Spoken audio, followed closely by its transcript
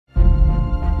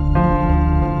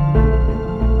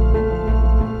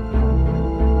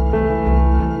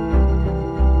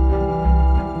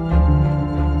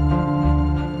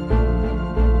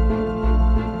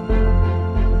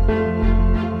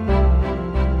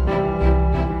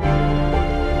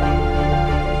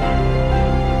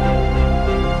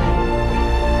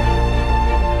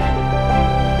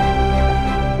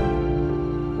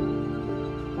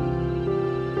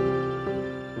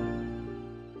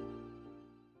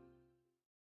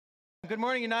Good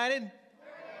morning, United.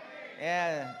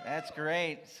 Yeah, that's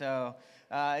great. So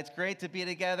it's great to be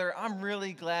together. I'm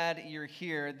really glad you're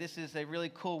here. This is a really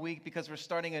cool week because we're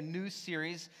starting a new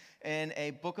series in a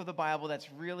book of the Bible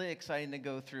that's really exciting to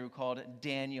go through called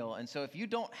Daniel. And so if you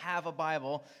don't have a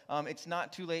Bible, it's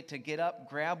not too late to get up,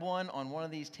 grab one on one of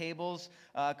these tables,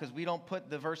 because we don't put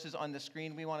the verses on the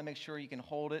screen. We want to make sure you can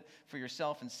hold it for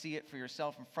yourself and see it for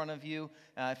yourself in front of you.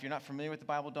 If you're not familiar with the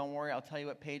Bible, don't worry. I'll tell you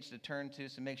what page to turn to,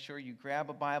 so make sure you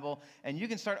grab a Bible, and you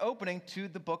can start opening to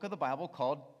the book of the Bible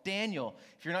called Daniel.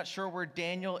 If you're not sure where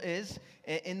Daniel is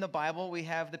in the Bible, we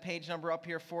have the page number up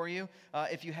here for you.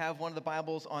 If you have one of the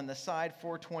Bibles on the side,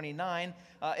 429,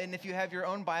 and if you have your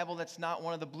own Bible that's not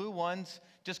one of the blue ones,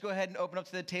 just go ahead and open up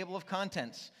to the table of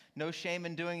contents. No shame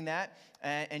in doing that,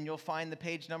 and you'll find the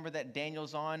page number that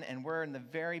Daniel's on, and we're in the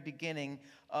very beginning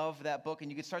of that book,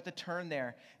 and you can start to turn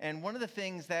there. And one of the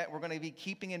things that we're going to be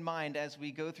keeping in mind as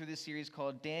we go through this series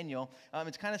called Daniel,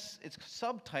 it's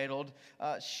subtitled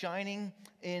Shining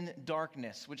in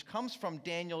Darkness, which comes from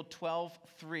Daniel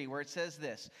 12:3, where it says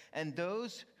this: "And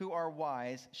those who are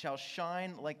wise shall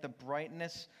shine like the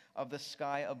brightness of the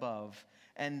sky above,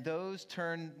 and those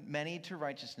turn many to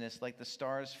righteousness like the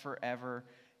stars forever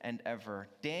and ever."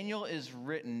 Daniel is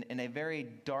written in a very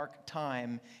dark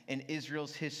time in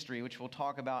Israel's history, which we'll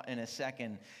talk about in a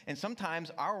second. And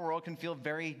sometimes our world can feel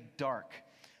very dark,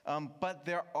 but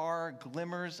there are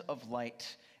glimmers of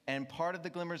light. And part of the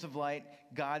glimmers of light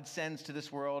God sends to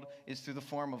this world is through the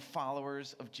form of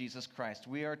followers of Jesus Christ.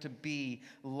 We are to be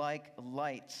like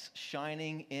lights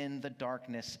shining in the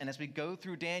darkness. And as we go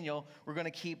through Daniel, we're going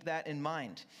to keep that in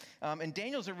mind. And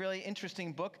Daniel's a really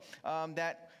interesting book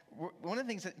one of the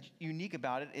things that's unique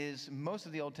about it is most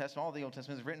of the Old Testament, all of the Old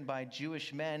Testament is written by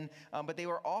Jewish men, but they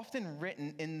were often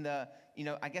written in the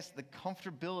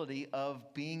comfortability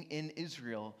of being in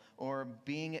Israel or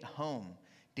being at home.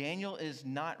 Daniel is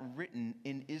not written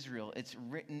in Israel. It's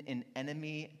written in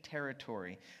enemy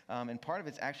territory. And part of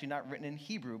it's actually not written in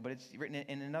Hebrew, but it's written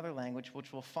in another language,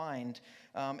 which we'll find.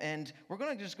 And we're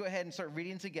going to just go ahead and start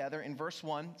reading together in verse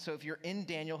 1. So if you're in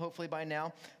Daniel, hopefully by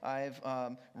now, I've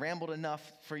rambled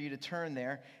enough for you to turn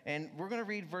there. And we're going to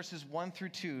read verses 1 through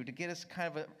 2 to get us kind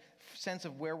of a sense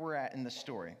of where we're at in the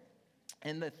story.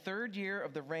 In the 3rd year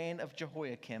of the reign of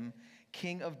Jehoiakim,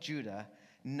 king of Judah,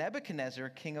 Nebuchadnezzar,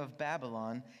 king of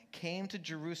Babylon, came to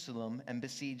Jerusalem and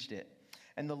besieged it.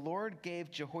 And the Lord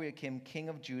gave Jehoiakim, king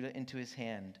of Judah, into his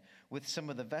hand, with some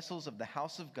of the vessels of the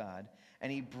house of God,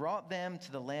 and he brought them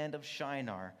to the land of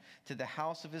Shinar, to the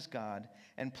house of his God,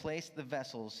 and placed the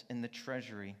vessels in the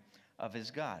treasury of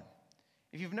his God.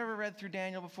 If you've never read through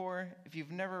Daniel before, if you've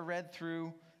never read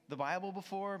through the Bible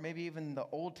before, maybe even the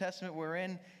Old Testament we're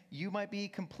in, you might be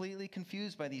completely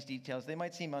confused by these details. They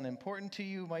might seem unimportant to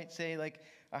you. You might say,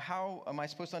 how am I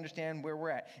supposed to understand where we're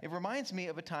at? It reminds me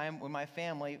of a time when my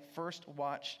family first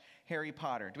watched Harry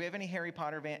Potter. Do we have any Harry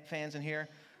Potter fans in here?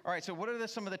 All right, so what are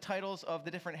some of the titles of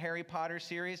the different Harry Potter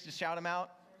series? Just shout them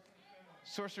out.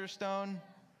 Sorcerer's Stone.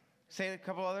 Say a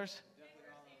couple others.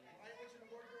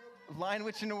 Lion,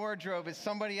 Witch, and the Wardrobe is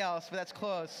somebody else, but that's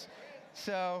close.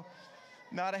 So,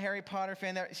 not a Harry Potter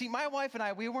fan there. See, my wife and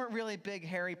I, we weren't really big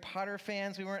Harry Potter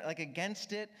fans. We weren't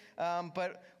against it,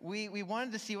 but we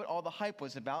wanted to see what all the hype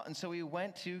was about, and so we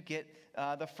went to get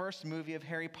the first movie of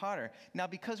Harry Potter. Now,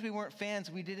 because we weren't fans,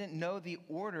 we didn't know the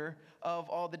order of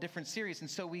all the different series, and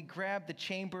so we grabbed the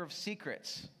Chamber of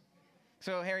Secrets.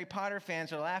 So Harry Potter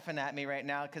fans are laughing at me right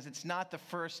now because it's not the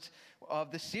first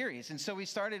of the series. And so we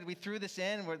threw this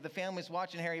in where the family's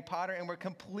watching Harry Potter, and we're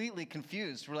completely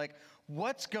confused. We're like,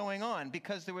 what's going on?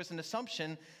 Because there was an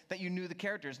assumption that you knew the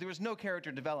characters. There was no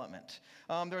character development.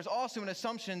 There was also an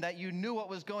assumption that you knew what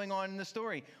was going on in the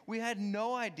story. We had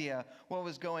no idea what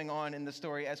was going on in the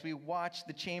story as we watched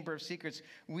the Chamber of Secrets.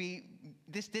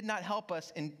 This did not help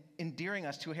us in endearing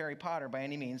us to Harry Potter by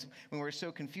any means when we were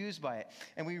so confused by it.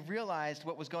 And we realized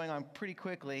what was going on pretty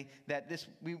quickly, that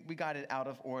we got it out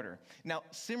of order. Now,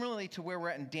 similarly to where we're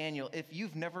at in Daniel, if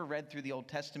you've never read through the Old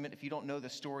Testament, if you don't know the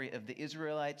story of the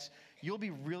Israelites, you'll be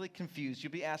really confused.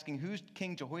 You'll be asking, who's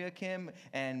King Jehoiakim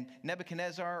and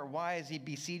Nebuchadnezzar? Why is he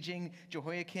besieging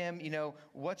Jehoiakim?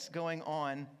 What's going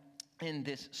on in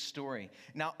this story?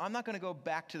 Now, I'm not going to go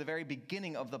back to the very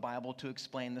beginning of the Bible to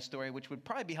explain the story, which would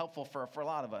probably be helpful for a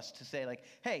lot of us to say,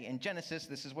 hey, in Genesis,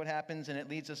 this is what happens, and it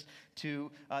leads us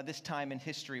to this time in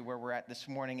history where we're at this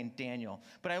morning in Daniel.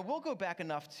 But I will go back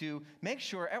enough to make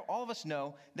sure all of us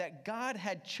know that God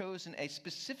had chosen a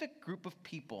specific group of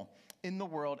people in the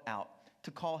world out to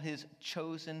call his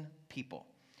chosen people.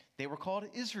 They were called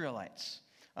Israelites.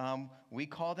 We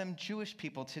call them Jewish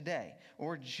people today,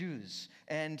 or Jews.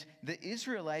 And the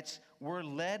Israelites were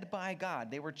led by God.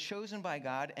 They were chosen by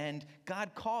God, and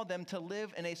God called them to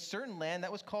live in a certain land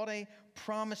that was called a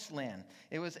promised land.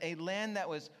 It was a land that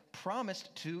was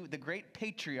promised to the great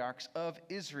patriarchs of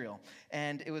Israel.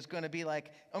 And it was going to be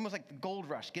like, almost like the gold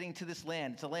rush, getting to this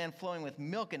land. It's a land flowing with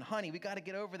milk and honey. We got to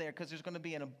get over there because there's going to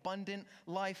be an abundant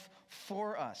life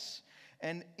for us.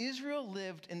 And Israel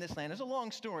lived in this land. There's a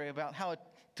long story about how it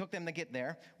took them to get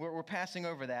there. We're passing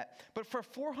over that. But for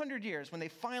 400 years, when they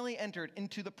finally entered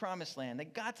into the promised land, they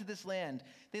got to this land,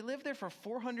 they lived there for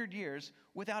 400 years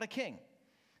without a king.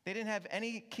 They didn't have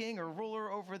any king or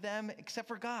ruler over them except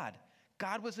for God.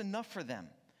 God was enough for them.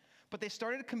 But they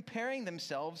started comparing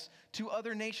themselves to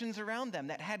other nations around them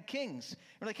that had kings.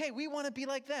 They're like, hey, we want to be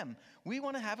like them. We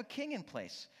want to have a king in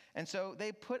place. And so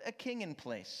they put a king in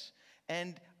place.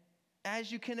 And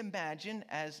as you can imagine,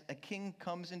 as a king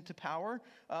comes into power,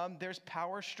 there's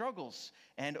power struggles.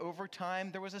 And over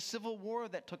time, there was a civil war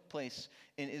that took place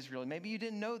in Israel. Maybe you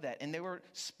didn't know that. And they were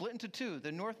split into two,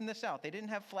 the north and the south. They didn't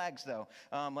have flags, though,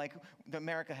 like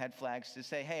America had flags to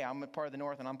say, hey, I'm a part of the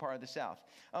north and I'm part of the south.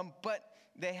 But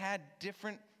they had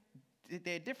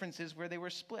differences where they were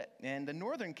split. And the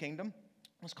northern kingdom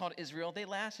was called Israel. They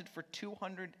lasted for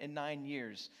 209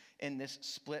 years in this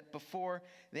split before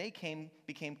they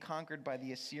became conquered by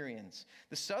the Assyrians.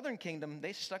 The southern kingdom,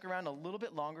 they stuck around a little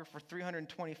bit longer for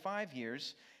 325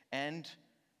 years. And do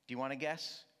you want to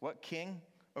guess what king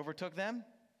overtook them?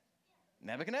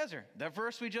 Nebuchadnezzar, the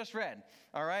verse we just read,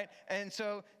 all right? And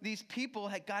so these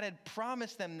people, God had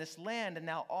promised them this land, and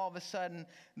now all of a sudden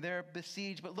they're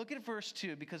besieged. But look at verse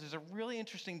 2, because there's a really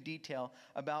interesting detail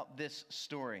about this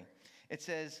story. It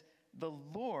says, the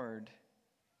Lord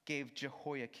gave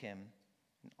Jehoiakim,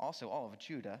 and also all of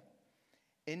Judah,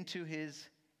 into his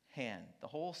hand, the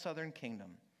whole southern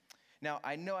kingdom. Now,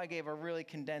 I know I gave a really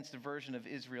condensed version of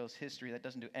Israel's history that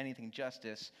doesn't do anything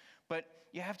justice, but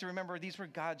you have to remember these were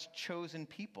God's chosen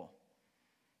people,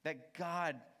 that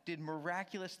God did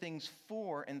miraculous things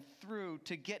for and through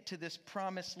to get to this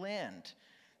promised land.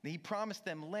 He promised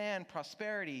them land,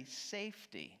 prosperity,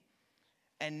 safety.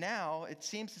 And now it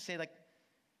seems to say, like,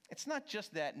 it's not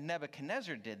just that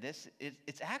Nebuchadnezzar did this,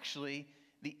 it's actually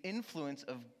the influence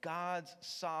of God's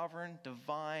sovereign,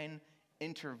 divine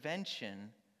intervention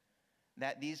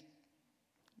that these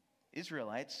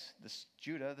Israelites,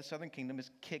 Judah, the southern kingdom,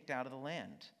 is kicked out of the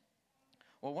land.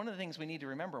 Well, one of the things we need to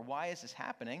remember, why is this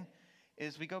happening,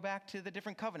 is we go back to the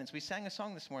different covenants. We sang a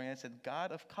song this morning that said,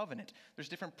 God of covenant. There's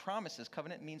different promises.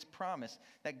 Covenant means promise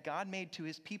that God made to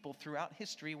his people throughout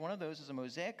history. One of those is a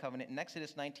Mosaic covenant. In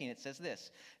Exodus 19, it says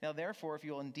this, now therefore, if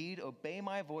you will indeed obey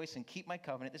my voice and keep my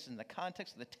covenant, this is in the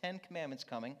context of the 10 commandments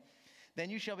coming, then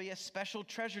you shall be a special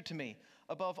treasure to me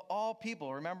above all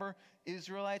people. Remember,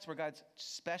 Israelites were God's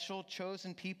special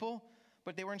chosen people,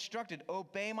 but they were instructed,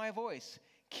 obey my voice,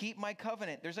 keep my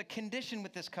covenant. There's a condition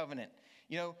with this covenant.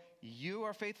 You know, you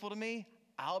are faithful to me,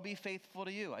 I'll be faithful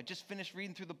to you. I just finished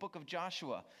reading through the book of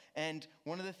Joshua. And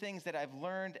one of the things that I've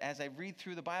learned as I read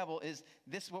through the Bible is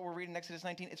this, what we're reading in Exodus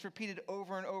 19, it's repeated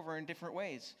over and over in different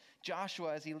ways.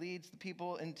 Joshua, as he leads the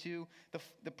people into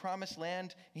the promised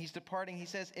land, he's departing, he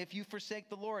says, if you forsake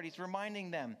the Lord, he's reminding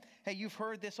them, hey, you've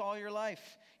heard this all your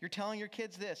life. You're telling your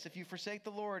kids this. If you forsake the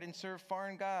Lord and serve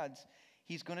foreign gods,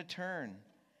 he's going to turn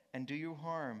and do you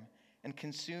harm and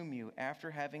consume you after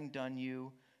having done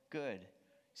you good.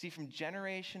 See, from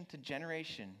generation to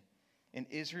generation in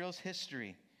Israel's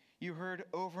history, you heard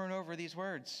over and over these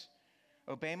words,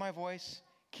 obey my voice,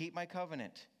 keep my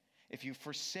covenant. If you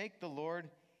forsake the Lord,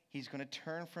 he's going to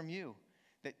turn from you.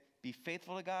 That be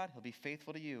faithful to God, he'll be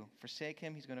faithful to you. Forsake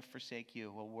him, he's going to forsake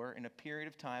you. Well, we're in a period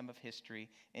of time of history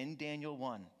in Daniel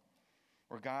 1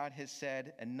 where God has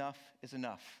said, enough is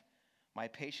enough. My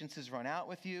patience has run out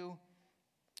with you.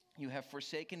 You have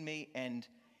forsaken me, and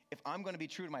if I'm going to be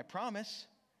true to my promise,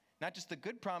 not just the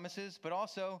good promises, but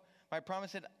also my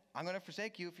promise that I'm going to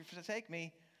forsake you. If you forsake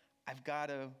me, I've got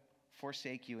to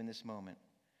forsake you in this moment.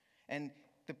 And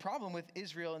the problem with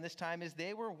Israel in this time is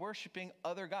they were worshiping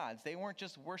other gods. They weren't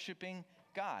just worshiping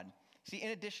God. See,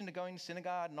 in addition to going to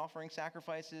synagogue and offering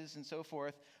sacrifices and so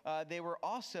forth, they were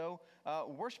also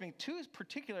worshiping two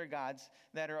particular gods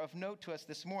that are of note to us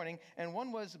this morning, and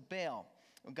one was Baal,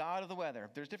 God of the weather.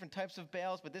 There's different types of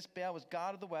Baals, but this Baal was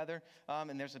God of the weather.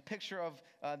 And there's a picture of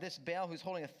this Baal who's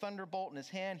holding a thunderbolt in his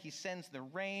hand. He sends the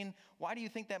rain. Why do you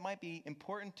think that might be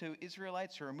important to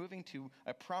Israelites who are moving to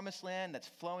a promised land that's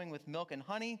flowing with milk and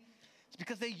honey? It's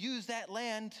because they use that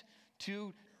land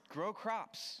to grow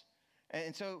crops.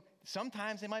 And so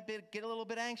sometimes they might get a little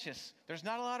bit anxious. There's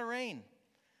not a lot of rain.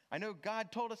 I know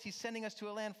God told us he's sending us to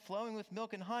a land flowing with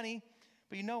milk and honey,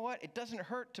 but you know what? It doesn't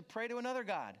hurt to pray to another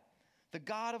God, the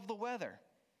God of the weather.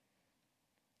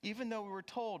 Even though we were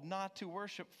told not to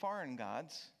worship foreign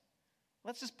gods,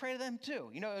 let's just pray to them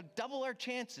too. Double our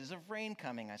chances of rain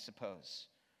coming, I suppose.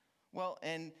 Well,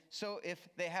 and so if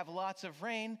they have lots of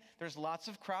rain, there's lots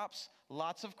of crops.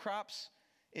 Lots of crops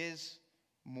is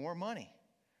more money,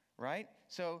 right?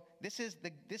 So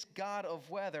this God of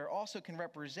weather also can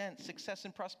represent success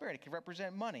and prosperity, can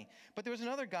represent money. But there was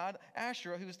another god,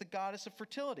 Asherah, who was the goddess of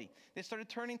fertility. They started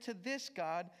turning to this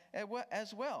god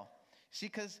as well. See,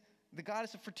 because the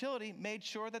goddess of fertility made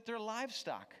sure that their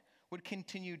livestock would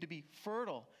continue to be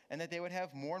fertile and that they would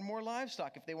have more and more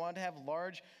livestock. If they wanted to have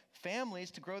large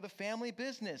families to grow the family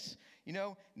business,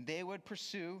 they would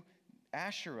pursue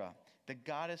Asherah, the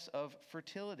goddess of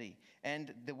fertility.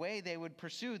 And the way they would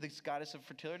pursue this goddess of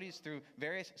fertility is through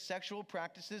various sexual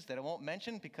practices that I won't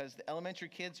mention because the elementary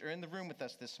kids are in the room with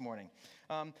us this morning.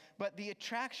 But the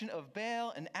attraction of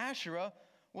Baal and Asherah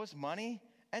was money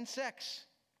and sex.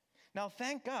 Now,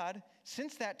 thank God,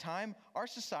 since that time, our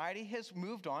society has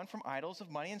moved on from idols of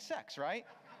money and sex, right?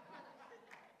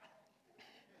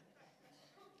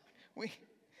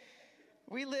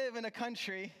 We live in a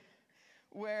country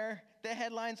where the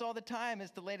headlines all the time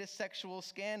is the latest sexual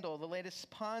scandal, the latest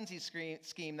Ponzi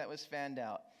scheme that was found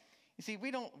out. You see, we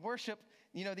don't worship,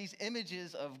 these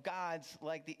images of gods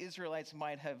like the Israelites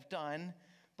might have done,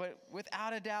 but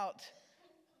without a doubt,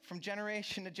 from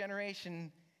generation to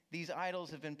generation, these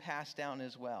idols have been passed down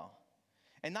as well.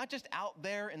 And not just out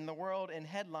there in the world in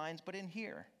headlines, but in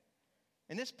here,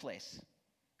 in this place,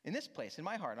 in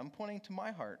my heart. I'm pointing to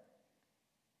my heart.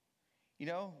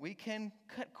 We can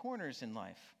cut corners in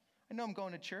life. I know I'm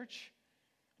going to church.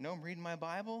 I know I'm reading my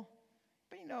Bible.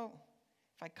 But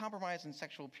if I compromise in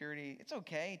sexual purity, it's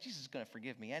okay. Jesus is going to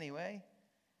forgive me anyway.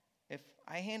 If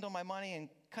I handle my money and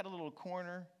cut a little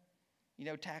corner,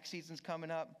 tax season's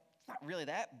coming up, it's not really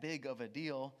that big of a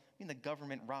deal. The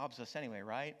government robs us anyway,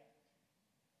 right?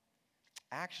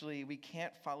 Actually, we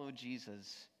can't follow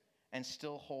Jesus and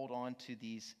still hold on to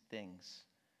these things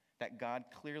that God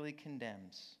clearly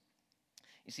condemns.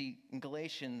 You see, in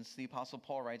Galatians, the Apostle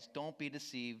Paul writes, "Don't be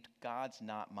deceived, God's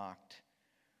not mocked.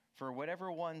 For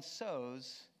whatever one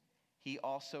sows, he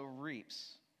also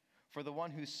reaps. For the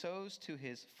one who sows to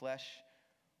his flesh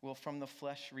will from the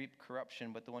flesh reap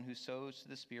corruption, but the one who sows to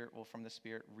the Spirit will from the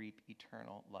Spirit reap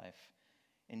eternal life."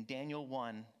 In Daniel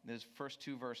 1, those first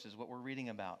two verses, what we're reading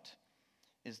about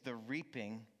is the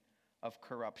reaping of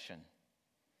corruption.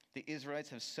 The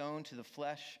Israelites have sown to the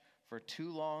flesh for too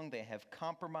long. They have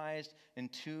compromised in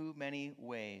too many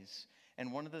ways.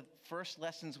 And one of the first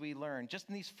lessons we learn, just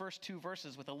in these first two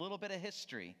verses with a little bit of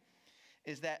history,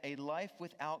 is that a life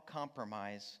without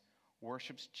compromise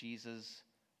worships Jesus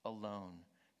alone.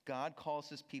 God calls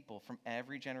his people from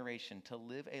every generation to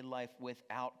live a life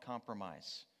without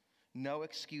compromise. No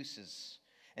excuses.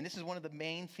 And this is one of the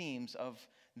main themes of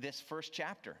this first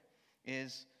chapter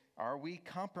is, are we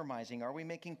compromising? Are we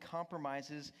making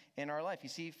compromises in our life? You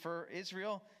see, for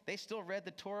Israel, they still read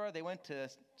the Torah. They went to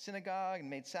synagogue and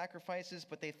made sacrifices,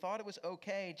 but they thought it was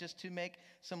okay just to make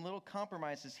some little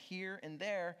compromises here and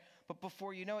there. But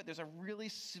before you know it, there's a really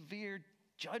severe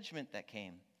judgment that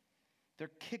came.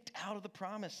 They're kicked out of the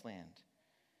promised land.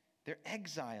 They're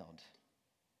exiled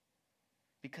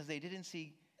because they didn't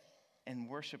see and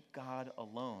worship God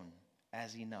alone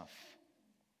as enough.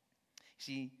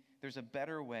 See, there's a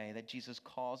better way that Jesus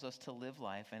calls us to live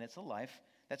life, and it's a life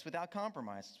that's without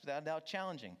compromise. It's without doubt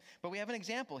challenging. But we have an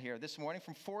example here this morning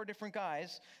from 4 different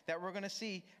guys that we're going to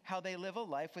see how they live a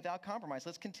life without compromise.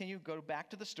 Let's continue, go back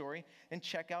to the story, and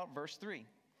check out verse 3.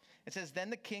 It says,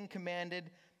 "Then the king commanded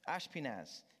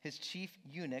Ashpenaz, his chief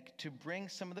eunuch, to bring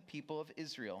some of the people of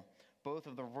Israel, both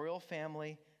of the royal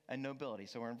family and nobility."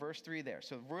 So we're in verse 3 there.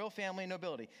 So royal family and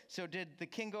nobility. So did the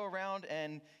king go around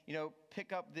and,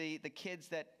 pick up the kids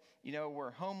that,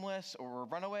 were homeless or were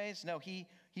runaways? No, he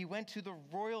went to the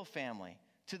royal family,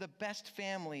 to the best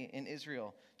family in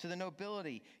Israel, to the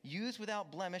nobility, used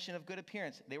without blemish and of good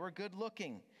appearance. They were good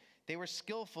looking. They were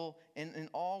skillful in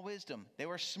all wisdom. They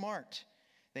were smart.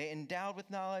 They endowed with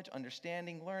knowledge,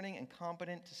 understanding, learning, and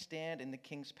competent to stand in the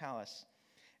king's palace.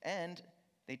 And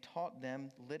they taught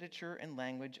them literature and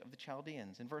language of the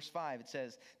Chaldeans. In verse 5, it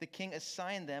says, the king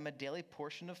assigned them a daily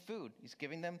portion of food. He's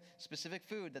giving them specific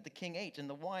food that the king ate and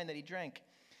the wine that he drank.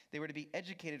 They were to be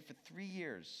educated for 3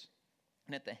 years.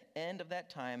 And at the end of that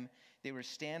time, they were to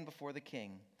stand before the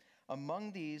king.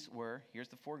 Among these were, here's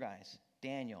the 4 guys,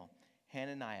 Daniel,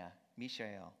 Hananiah,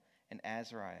 Mishael, and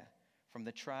Azariah, from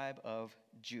the tribe of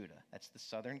Judah. That's the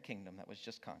southern kingdom that was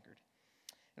just conquered.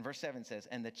 And verse 7 says,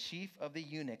 and the chief of the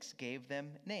eunuchs gave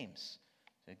them names.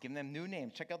 So giving them new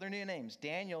names. Check out their new names.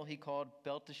 Daniel he called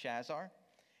Belteshazzar.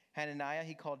 Hananiah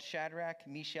he called Shadrach.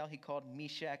 Mishael he called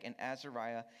Meshach. And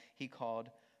Azariah he called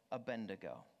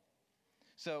Abednego.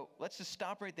 So let's just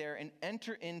stop right there and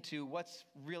enter into what's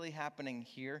really happening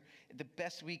here the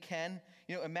best we can.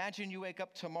 Imagine you wake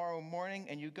up tomorrow morning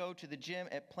and you go to the gym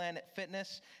at Planet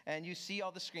Fitness and you see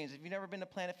all the screens. If you've never been to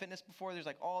Planet Fitness before, there's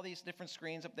like all these different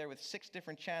screens up there with 6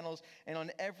 different channels. And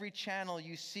on every channel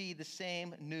you see the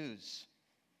same news.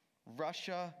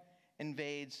 Russia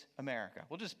invades America.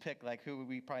 We'll just pick like who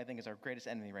we probably think is our greatest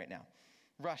enemy right now.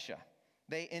 Russia.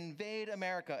 They invade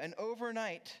America, and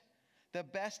overnight, the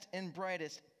best and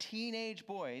brightest teenage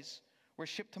boys were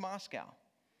shipped to Moscow.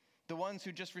 The ones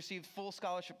who just received full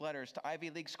scholarship letters to Ivy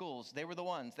League schools, they were the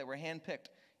ones that were handpicked.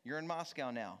 You're in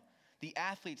Moscow now. The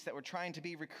athletes that were trying to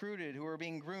be recruited, who were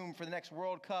being groomed for the next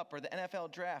World Cup or the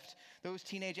NFL draft, those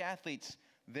teenage athletes,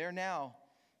 they're now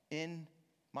in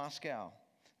Moscow.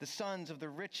 The sons of the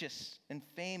richest and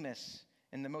famous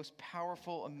and the most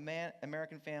powerful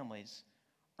American families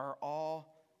are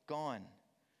all gone.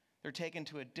 They're taken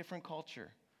to a different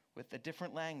culture with a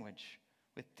different language,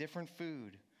 with different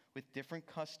food, with different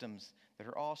customs that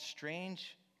are all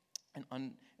strange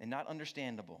and not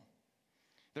understandable.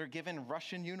 They're given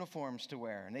Russian uniforms to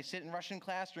wear, and they sit in Russian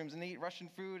classrooms, and they eat Russian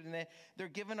food, and they're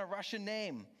given a Russian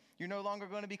name. You're no longer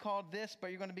going to be called this,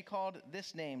 but you're going to be called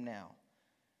this name now.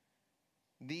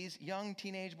 These young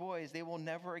teenage boys, they will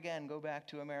never again go back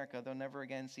to America. They'll never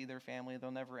again see their family. They'll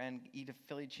never eat a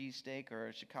Philly cheesesteak or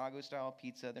a Chicago-style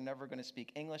pizza. They're never going to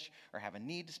speak English or have a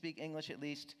need to speak English at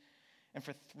least. And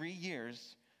for 3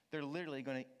 years, they're literally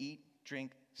going to eat,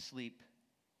 drink, sleep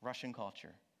Russian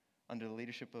culture under the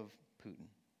leadership of Putin.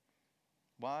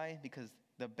 Why? Because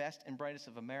the best and brightest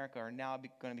of America are now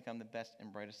going to become the best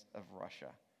and brightest of Russia,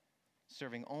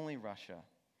 serving only Russia,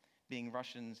 being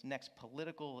Russia's next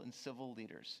political and civil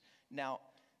leaders. Now,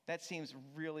 that seems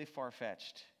really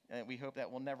far-fetched. We hope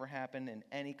that will never happen in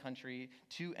any country,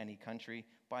 to any country,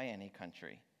 by any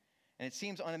country. And it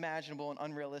seems unimaginable and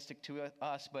unrealistic to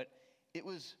us, but it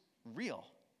was real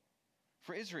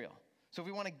for Israel. So if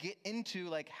we want to get into,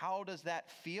 like, how does that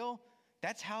feel?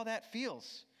 That's how that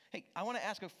feels. Hey, I want to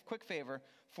ask a quick favor,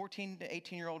 14 to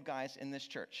 18-year-old guys in this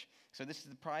church. So this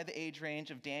is probably the age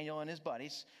range of Daniel and his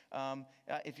buddies.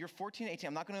 If you're 14 to 18,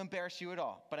 I'm not going to embarrass you at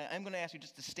all, but I'm going to ask you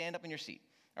just to stand up in your seat.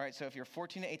 All right, so if you're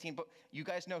 14 to 18, but you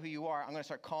guys know who you are, I'm going to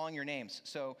start calling your names.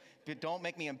 So don't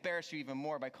make me embarrass you even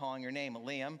more by calling your name,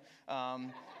 Liam,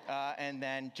 and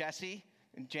then Jesse,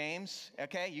 and James.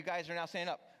 Okay, you guys are now standing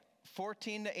up.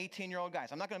 14 to 18-year-old guys.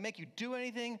 I'm not going to make you do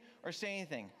anything or say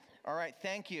anything. All right,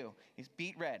 thank you. He's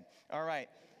beat red. All right.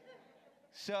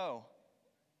 So,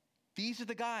 these are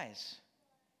the guys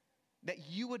that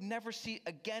you would never see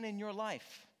again in your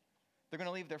life. They're going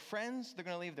to leave their friends, they're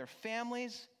going to leave their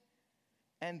families,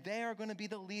 and they are going to be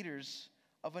the leaders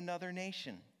of another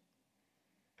nation.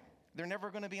 They're never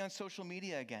going to be on social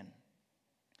media again.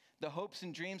 The hopes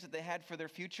and dreams that they had for their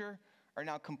future are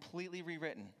now completely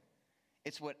rewritten.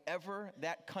 It's whatever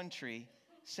that country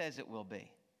says it will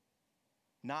be,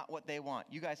 not what they want.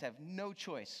 You guys have no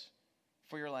choice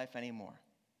for your life anymore.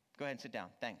 Go ahead and sit down.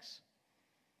 Thanks.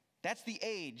 That's the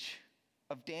age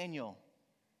of Daniel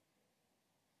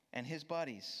and his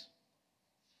buddies.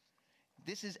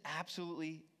 This is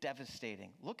absolutely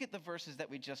devastating. Look at the verses that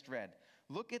we just read.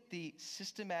 Look at the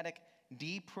systematic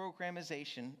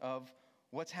deprogrammization of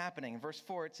what's happening. In verse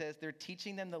 4, it says they're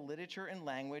teaching them the literature and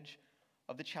language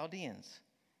of the Chaldeans.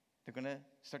 They're going to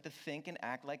start to think and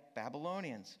act like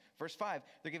Babylonians. Verse 5,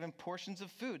 they're given portions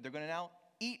of food. They're going to now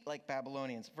eat like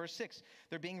Babylonians. Verse 6,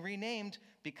 they're being renamed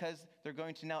because they're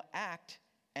going to now act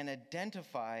and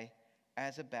identify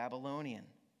as a Babylonian.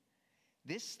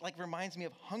 This reminds me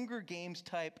of Hunger Games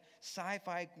type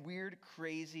sci-fi, weird,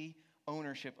 crazy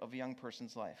ownership of a young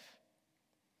person's life.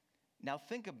 Now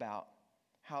think about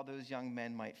how those young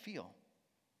men might feel.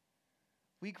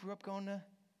 We grew up going to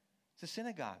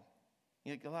synagogue.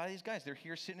 A lot of these guys, they're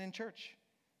here sitting in church.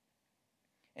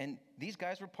 And these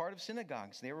guys were part of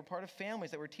synagogues. They were part of families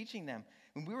that were teaching them.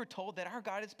 And we were told that our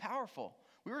God is powerful.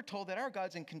 We were told that our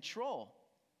God's in control.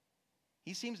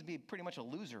 He seems to be pretty much a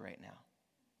loser right now,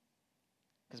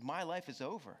 because my life is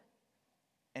over.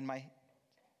 And my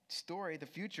story, the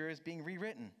future, is being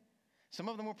rewritten. Some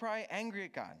of them were probably angry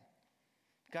at God.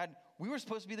 God, we were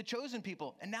supposed to be the chosen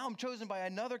people, and now I'm chosen by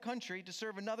another country to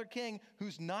serve another king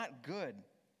who's not good,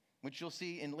 which you'll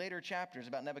see in later chapters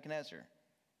about Nebuchadnezzar.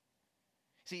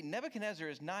 See, Nebuchadnezzar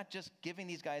is not just giving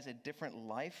these guys a different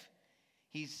life.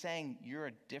 He's saying you're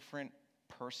a different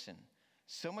person.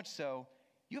 So much so,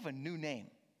 you have a new name.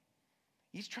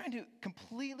 He's trying to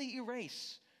completely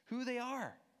erase who they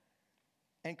are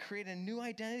and create a new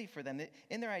identity for them.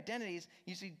 In their identities,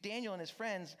 you see Daniel and his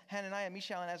friends, Hananiah,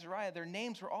 Mishael, and Azariah, their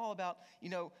names were all about,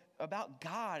 about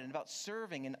God and about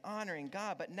serving and honoring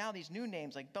God. But now these new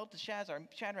names like Belteshazzar,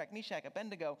 Shadrach, Meshach,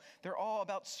 Abednego, they're all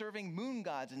about serving moon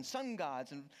gods and sun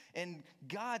gods and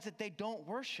gods that they don't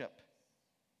worship.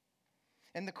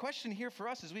 And the question here for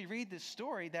us as we read this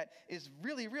story that is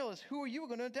really real is, who are you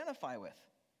going to identify with?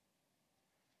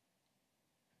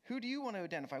 Who do you want to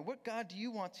identify? What God do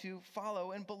you want to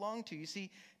follow and belong to? You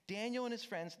see, Daniel and his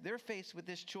friends, they're faced with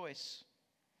this choice.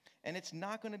 And it's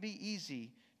not going to be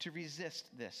easy to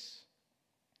resist this.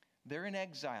 They're in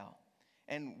exile.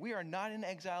 And we are not in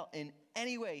exile in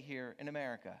any way here in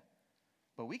America.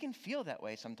 But we can feel that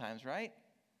way sometimes, right?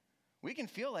 We can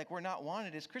feel like we're not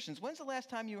wanted as Christians. When's the last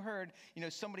time you heard,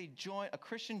 a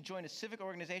Christian join a civic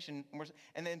organization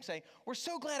and then say, "We're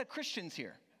so glad a Christian's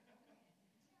here.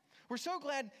 We're so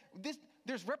glad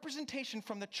there's representation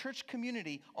from the church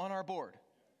community on our board."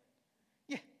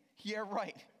 Yeah,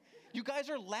 right. You guys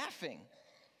are laughing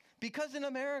because in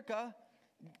America,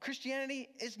 Christianity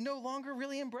is no longer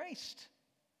really embraced.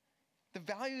 The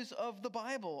values of the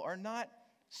Bible are not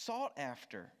sought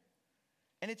after.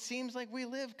 And it seems like we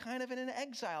live kind of in an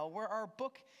exile where our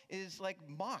book is like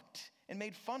mocked and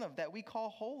made fun of, that we call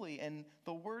holy and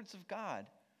the words of God,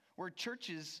 where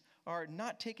churches are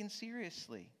not taken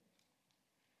seriously.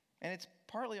 And it's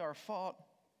partly our fault,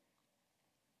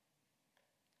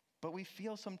 but we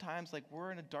feel sometimes like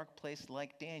we're in a dark place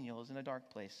like Daniel is in a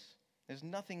dark place. There's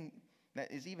nothing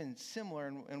that is even similar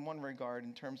in one regard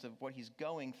in terms of what he's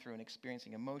going through and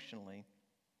experiencing emotionally.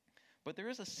 But there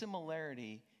is a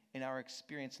similarity in our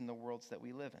experience in the worlds that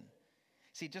we live in.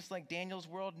 See, just like Daniel's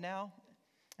world now,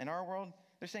 in our world,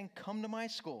 they're saying, "Come to my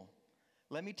school.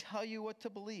 Let me tell you what to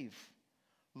believe.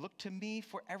 Look to me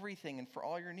for everything and for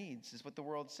all your needs," is what the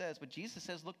world says. But Jesus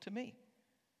says, "Look to me.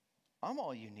 I'm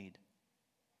all you need.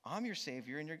 I'm your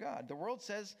Savior and your God." The world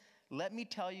says, "Let me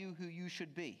tell you who you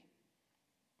should be.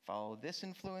 Follow this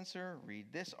influencer,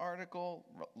 read this article,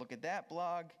 look at that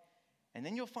blog, and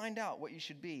then you'll find out what you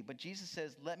should be." But Jesus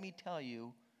says, "Let me tell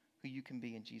you who you can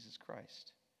be in Jesus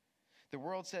Christ." The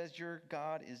world says your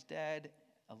God is dead,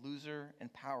 a loser,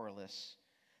 and powerless.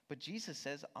 But Jesus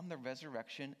says, "I'm the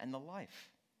resurrection and the life.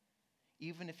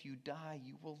 Even if you die,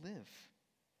 you will live.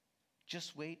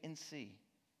 Just wait and see."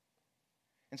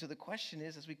 And so the question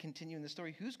is, as we continue in the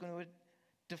story, who's going to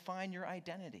define your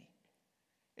identity?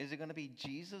 Is it going to be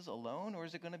Jesus alone, or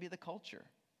is it going to be the culture?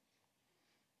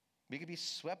 We could be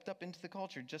swept up into the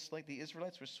culture, just like the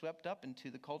Israelites were swept up into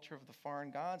the culture of the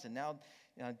foreign gods. And now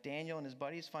Daniel and his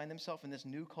buddies find themselves in this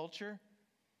new culture.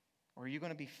 Or are you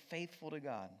going to be faithful to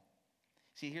God?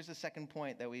 See, here's the second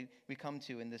point that we come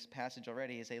to in this passage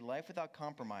already, is a life without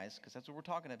compromise, because that's what we're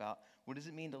talking about. What does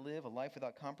it mean to live a life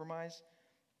without compromise?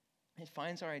 It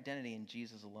finds our identity in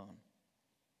Jesus alone.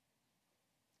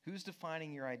 Who's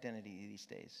defining your identity these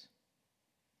days?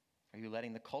 Are you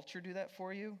letting the culture do that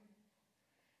for you?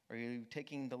 Are you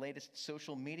taking the latest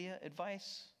social media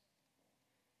advice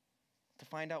to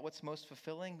find out what's most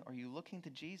fulfilling? Are you looking to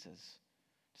Jesus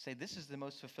to say, this is the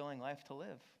most fulfilling life to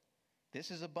live? This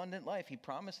is abundant life. He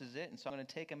promises it, and so I'm going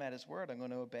to take him at his word. I'm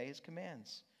going to obey his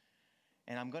commands.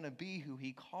 And I'm going to be who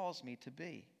he calls me to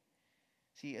be.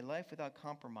 See, a life without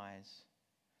compromise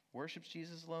worships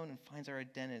Jesus alone and finds our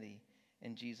identity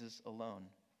in Jesus alone.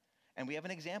 And we have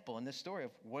an example in this story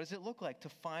of what does it look like to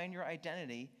find your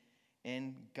identity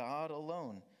in God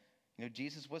alone.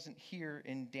 Jesus wasn't here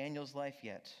in Daniel's life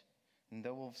yet. And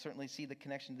though we'll certainly see the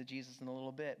connection to Jesus in a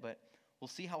little bit, but we'll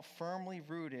see how firmly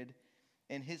rooted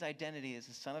in his identity as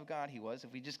the Son of God he was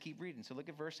if we just keep reading. So look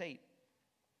at verse 8.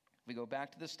 We go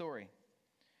back to the story.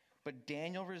 But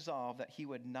Daniel resolved that he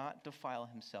would not defile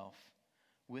himself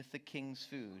with the king's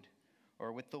food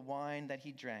or with the wine that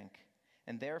he drank.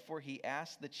 And therefore he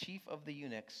asked the chief of the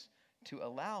eunuchs to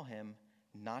allow him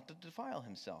not to defile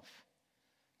himself.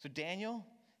 So Daniel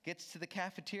gets to the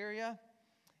cafeteria,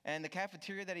 and the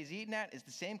cafeteria that he's eating at is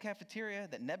the same cafeteria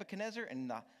that Nebuchadnezzar and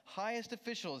the highest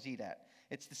officials eat at.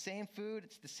 It's the same food,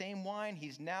 it's the same wine.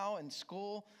 He's now in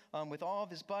school with all of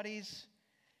his buddies.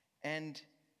 And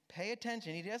pay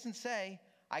attention, he doesn't say,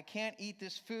 "I can't eat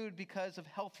this food because of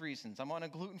health reasons. I'm on a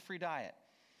gluten-free diet."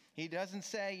 He doesn't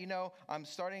say, I'm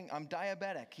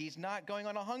diabetic. He's not going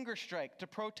on a hunger strike to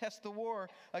protest the war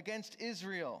against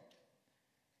Israel.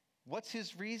 What's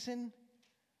his reason?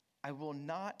 "I will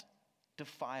not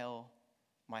defile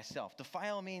myself."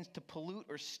 Defile means to pollute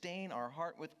or stain our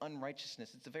heart with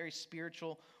unrighteousness. It's a very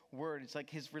spiritual word. It's like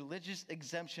his religious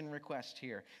exemption request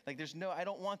here. Like I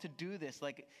don't want to do this.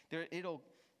 Like it'll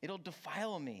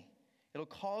defile me. It'll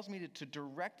cause me to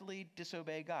directly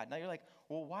disobey God. Now you're like,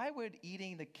 well, why would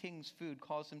eating the king's food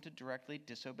cause him to directly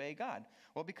disobey God?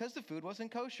 Well, because the food wasn't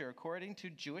kosher. According to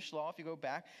Jewish law, if you go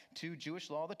back to Jewish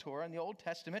law, the Torah, in the Old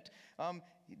Testament,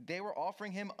 they were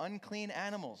offering him unclean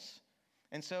animals.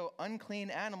 And so unclean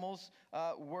animals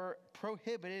were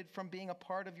prohibited from being a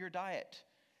part of your diet.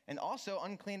 And also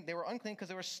unclean, they were unclean because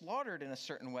they were slaughtered in a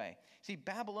certain way. See,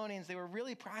 Babylonians, they were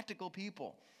really practical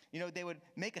people. They would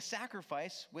make a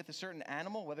sacrifice with a certain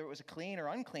animal, whether it was a clean or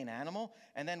unclean animal,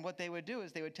 and then what they would do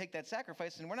is they would take that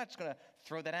sacrifice, and we're not just going to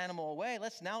throw that animal away.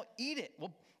 Let's now eat it.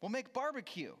 We'll make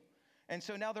barbecue. And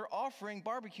so now they're offering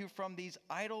barbecue from these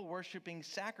idol-worshiping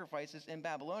sacrifices in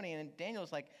Babylonian, and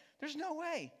Daniel's like, there's no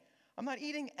way. I'm not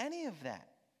eating any of that.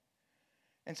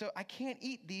 And so I can't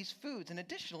eat these foods. And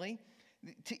additionally,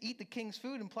 to eat the king's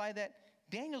food implied that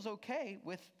Daniel's okay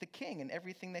with the king and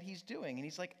everything that he's doing. And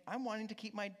he's like, I'm wanting to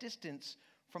keep my distance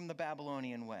from the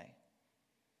Babylonian way.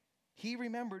 He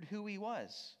remembered who he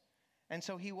was. And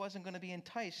so he wasn't going to be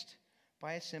enticed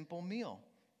by a simple meal.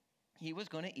 He was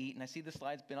going to eat, and I see the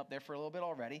slide's been up there for a little bit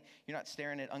already. You're not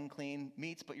staring at unclean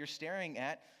meats, but you're staring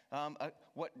at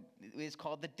what is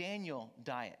called the Daniel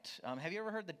diet. Have you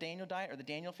ever heard the Daniel diet or the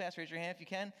Daniel fast? Raise your hand if you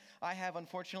can. I have,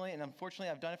 unfortunately, and unfortunately,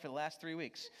 I've done it for the last 3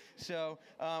 weeks. So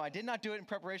I did not do it in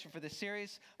preparation for this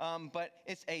series, but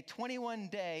it's a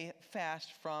 21-day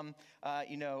fast from,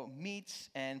 meats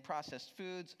and processed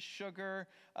foods, sugar,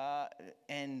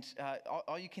 and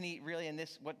all you can eat really in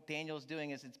this. What Daniel's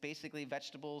doing is it's basically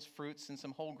vegetables, fruits, and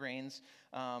some whole grains.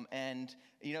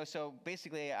 So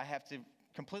basically I have to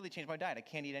completely change my diet. I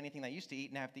can't eat anything I used to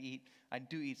eat, and I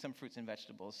do eat some fruits and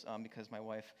vegetables because my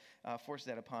wife forces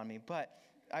that upon me. But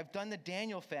I've done the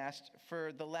Daniel fast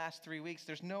for the last 3 weeks.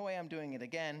 There's no way I'm doing it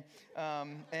again.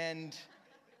 And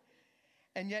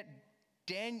yet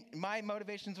my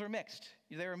motivations were mixed.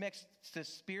 They were mixed to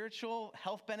spiritual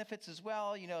health benefits as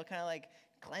well, kind of like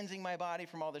cleansing my body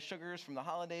from all the sugars from the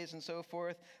holidays and so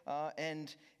forth,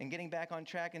 and getting back on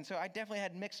track. And so I definitely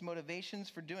had mixed motivations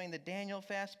for doing the Daniel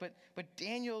fast, but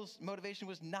Daniel's motivation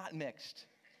was not mixed.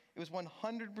 It was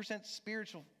 100%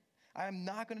 spiritual. I am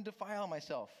not going to defile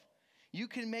myself. You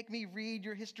can make me read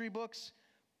your history books,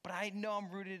 but I know I'm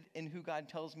rooted in who God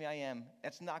tells me I am.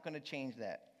 That's not going to change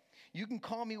that. You can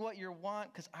call me what you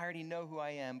want because I already know who I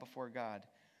am before God.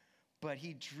 But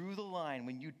he drew the line.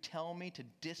 When you tell me to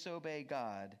disobey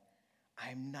God,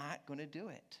 I'm not going to do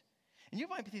it. And you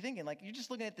might be thinking, you're just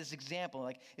looking at this example.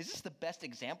 Is this the best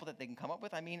example that they can come up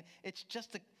with? I mean, it's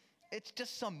just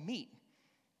some meat.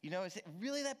 Is it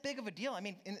really that big of a deal? I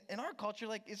mean, in our culture,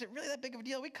 is it really that big of a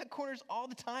deal? We cut corners all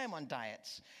the time on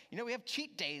diets. We have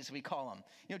cheat days, we call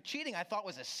them. Cheating I thought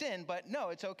was a sin, but no,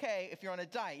 it's okay if you're on a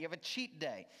diet. You have a cheat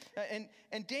day.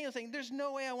 And Daniel's saying, there's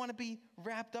no way I want to be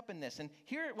wrapped up in this. And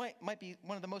here it might be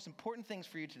one of the most important things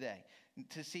for you today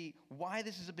to see why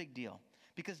this is a big deal.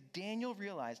 Because Daniel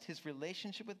realized his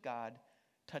relationship with God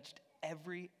touched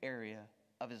every area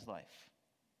of his life.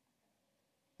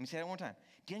 Let me say that one more time.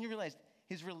 Daniel realized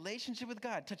his relationship with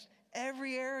God touched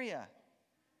every area.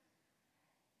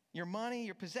 Your money,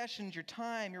 your possessions, your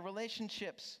time, your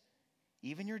relationships,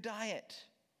 even your diet.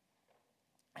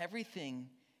 Everything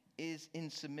is in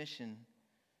submission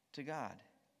to God.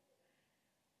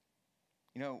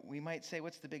 We might say,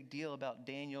 what's the big deal about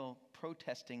Daniel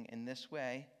protesting in this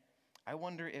way? I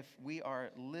wonder if we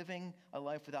are living a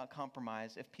life without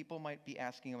compromise, if people might be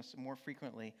asking us more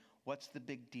frequently, what's the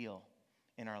big deal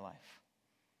in our life?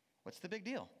 What's the big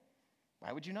deal?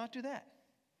 Why would you not do that?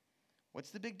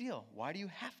 What's the big deal? Why do you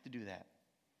have to do that?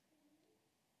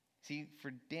 See,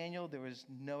 for Daniel, there was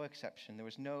no exception. There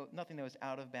was nothing that was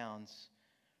out of bounds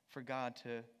for God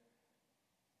to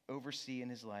oversee in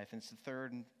his life. And it's the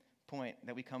third point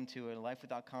that we come to, a life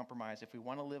without compromise. If we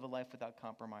want to live a life without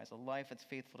compromise, a life that's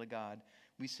faithful to God,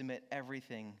 we submit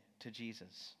everything to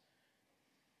Jesus.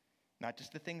 Not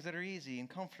just the things that are easy and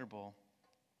comfortable,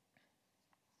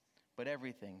 but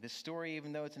everything. This story,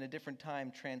 even though it's in a different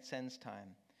time, transcends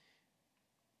time.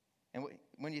 And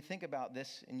when you think about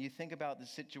this, and you think about the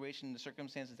situation, the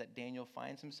circumstances that Daniel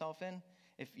finds himself in,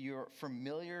 if you're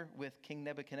familiar with King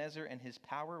Nebuchadnezzar and his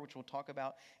power, which we'll talk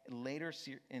about in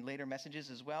later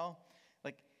messages as well,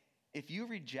 if you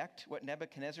reject what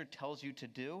Nebuchadnezzar tells you to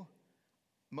do,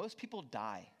 most people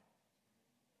die.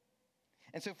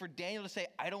 And so for Daniel to say,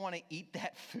 I don't want to eat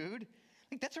that food,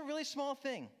 that's a really small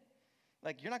thing.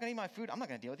 You're not going to eat my food, I'm not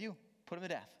going to deal with you. Put him to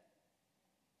death.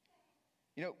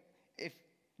 If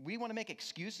we want to make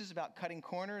excuses about cutting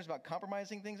corners, about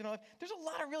compromising things in our life, there's a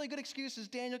lot of really good excuses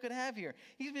Daniel could have here.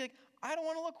 He could be like, I don't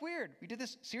want to look weird. We did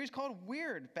this series called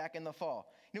Weird back in the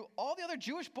fall. All the other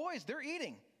Jewish boys, they're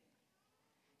eating.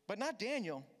 But not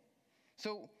Daniel.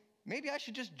 So maybe I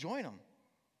should just join them.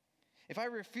 If I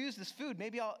refuse this food,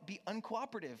 maybe I'll be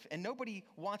uncooperative. And nobody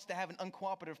wants to have an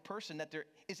uncooperative person that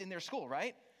is in their school,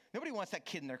 right? Nobody wants that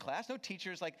kid in their class. No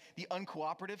teacher is like the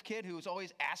uncooperative kid who is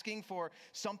always asking for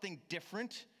something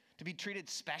different, to be treated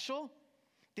special.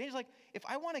 Daniel's like, if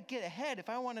I want to get ahead, if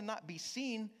I want to not be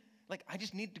seen, like I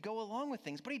just need to go along with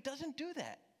things. But he doesn't do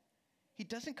that. He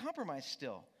doesn't compromise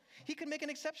still. He could make an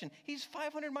exception. He's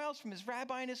 500 miles from his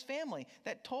rabbi and his family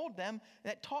that taught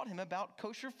him about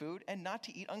kosher food and not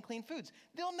to eat unclean foods.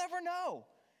 They'll never know.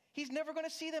 He's never going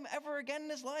to see them ever again in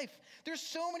his life. There's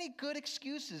so many good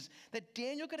excuses that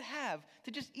Daniel could have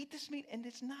to just eat this meat, and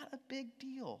it's not a big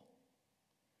deal.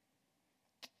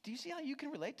 Do you see how you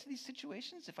can relate to these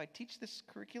situations? If I teach this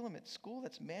curriculum at school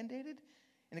that's mandated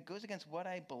and it goes against what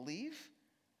I believe,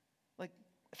 like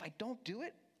if I don't do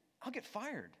it, I'll get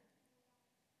fired.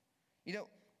 You know,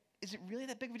 is it really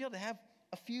that big of a deal to have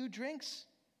a few drinks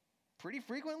pretty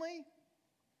frequently?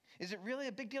 Is it really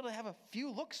a big deal to have a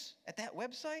few looks at that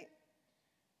website?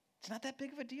 It's not that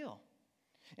big of a deal.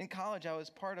 In college, I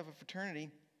was part of a fraternity,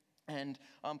 and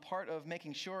part of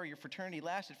making sure your fraternity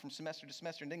lasted from semester to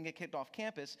semester and didn't get kicked off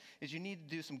campus is you need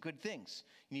to do some good things.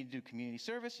 You need to do community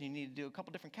service, and you need to do a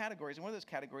couple different categories, and one of those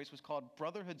categories was called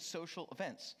Brotherhood Social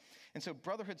Events. And so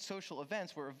Brotherhood Social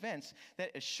Events were events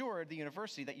that assured the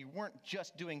university that you weren't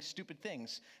just doing stupid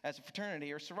things as a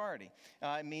fraternity or sorority.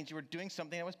 It means you were doing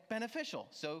something that was beneficial.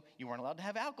 So you weren't allowed to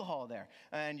have alcohol there,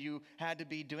 and you had to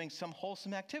be doing some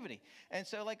wholesome activity. And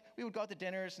so like we would go out to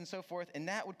dinners and so forth, and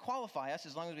that would qualify us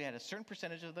as long as we had a certain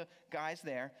percentage of the guys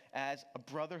there as a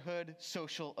Brotherhood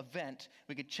Social Event.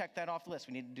 We could check that off the list.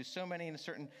 We needed to do so many in a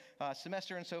certain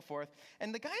semester and so forth.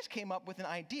 And the guys came up with an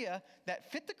idea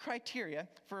that fit the criteria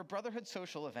for a Brotherhood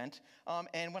Social Event.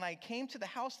 And when I came to the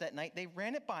house that night, they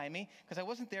ran it by me because I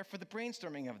wasn't there for the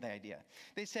brainstorming of the idea.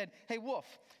 They said, hey, Wolf,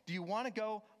 do you want to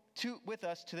go with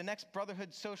us to the next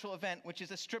Brotherhood Social Event, which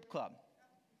is a strip club?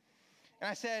 And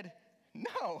I said,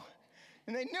 no.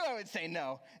 And they knew I would say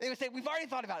no. They would say, we've already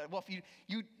thought about it. Wolf, you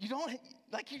don't,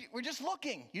 like, we're just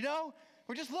looking, you know?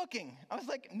 We're just looking. I was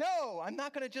like, no, I'm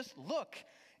not going to just look.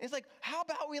 And it's like, how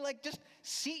about we, like, just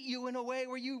seat you in a way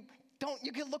where you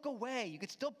can look away. You could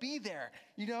still be there,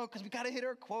 you know, because we got to hit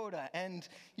our quota, and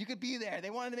you could be there. They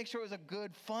wanted to make sure it was a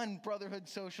good, fun Brotherhood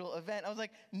Social Event. I was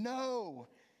like, no.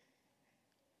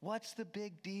 What's the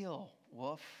big deal,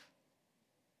 Wolf?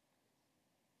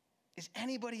 Is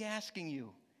anybody asking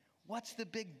you? What's the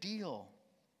big deal?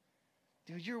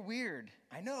 Dude, you're weird.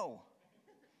 I know.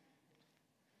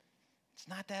 It's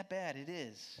not that bad. It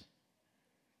is.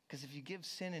 Because if you give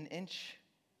sin an inch,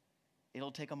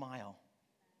 it'll take a mile.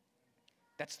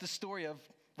 That's the story of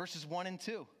verses 1 and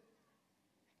 2.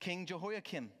 King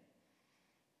Jehoiakim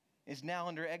is now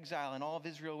under exile and all of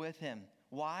Israel with him.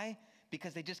 Why?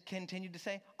 Because they just continued to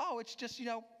say, oh, it's just, you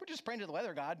know, we're just praying to the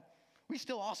weather god. We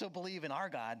still also believe in our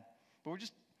God, but we're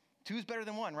just, two's better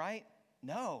than one, right?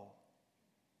 No.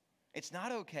 It's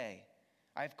not okay.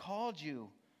 I've called you,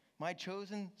 my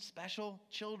chosen special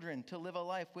children, to live a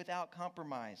life without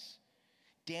compromise.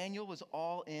 Daniel was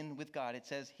all in with God. It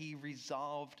says he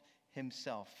resolved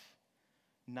himself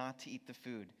not to eat the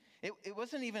food. It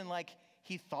wasn't even like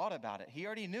he thought about it. He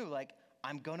already knew, like,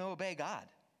 I'm going to obey God.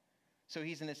 So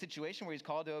he's in a situation where he's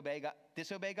called to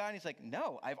disobey God, and he's like,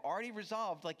 no, I've already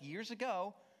resolved, like years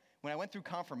ago, when I went through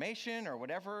confirmation or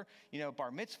whatever, you know, bar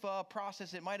mitzvah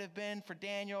process it might have been for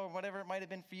Daniel or whatever it might have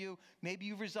been for you, maybe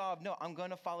you resolved, no, I'm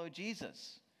going to follow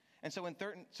Jesus. And so when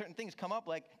certain things come up,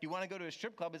 like, do you want to go to a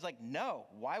strip club? It's like, no,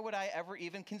 why would I ever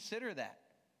even consider that?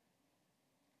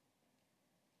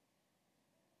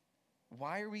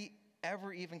 Why are we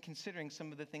ever even considering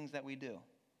some of the things that we do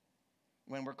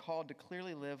when we're called to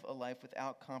clearly live a life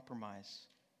without compromise?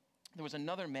 There was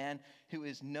another man who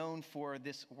is known for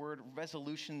this word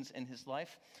resolutions in his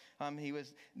life. He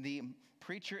was the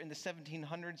preacher in the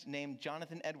 1700s named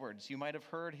Jonathan Edwards. You might have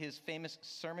heard his famous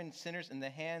sermon, Sinners in the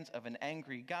Hands of an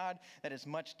Angry God. That is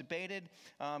much debated,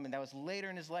 and that was later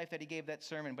in his life that he gave that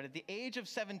sermon. But at the age of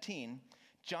 17,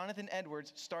 Jonathan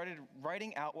Edwards started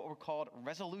writing out what were called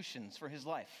resolutions for his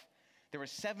life. There were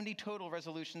 70 total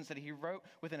resolutions that he wrote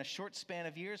within a short span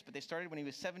of years, but they started when he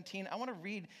was 17. I want to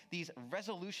read these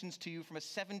resolutions to you from a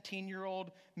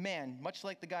 17-year-old man, much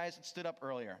like the guys that stood up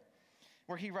earlier,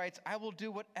 where he writes, I will do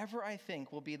whatever I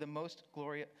think will be most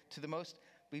to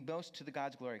the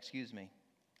God's glory,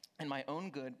 and my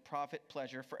own good, profit,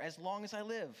 pleasure for as long as I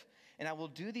live. And I will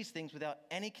do these things without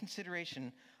any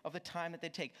consideration of the time that they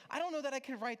take. I don't know that I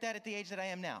could write that at the age that I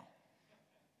am now.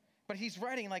 But he's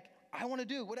writing like, I want to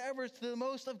do whatever is to the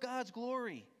most of God's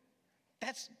glory.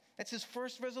 That's his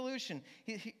first resolution.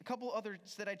 A couple others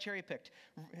that I cherry-picked.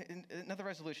 Another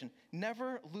resolution.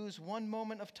 Never lose one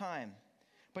moment of time,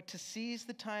 but to seize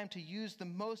the time to use the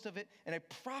most of it in a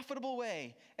profitable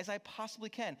way as I possibly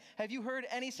can. Have you heard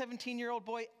any 17-year-old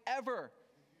boy ever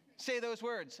say those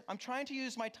words? I'm trying to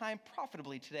use my time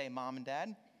profitably today, Mom and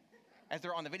Dad. As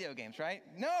they're on the video games, right?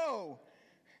 No!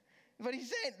 But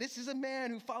he's saying, this is a man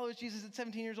who follows Jesus at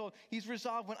 17 years old. He's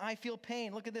resolved, when I feel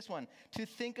pain, look at this one, to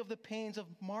think of the pains of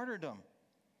martyrdom,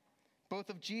 both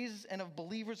of Jesus and of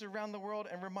believers around the world,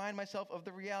 and remind myself of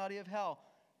the reality of hell.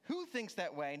 Who thinks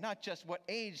that way? Not just what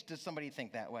age does somebody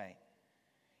think that way.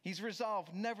 He's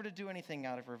resolved never to do anything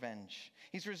out of revenge.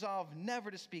 He's resolved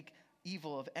never to speak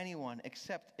evil of anyone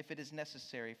except if it is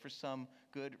necessary for some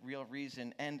good, real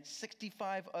reason. And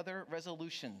 65 other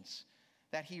resolutions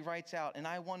that he writes out. And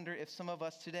I wonder if some of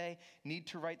us today need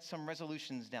to write some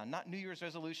resolutions down. Not New Year's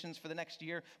resolutions for the next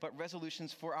year, but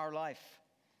resolutions for our life.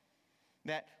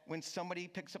 That when somebody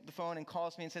picks up the phone and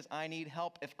calls me and says, I need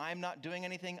help, if I'm not doing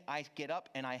anything, I get up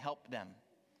and I help them.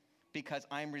 Because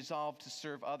I'm resolved to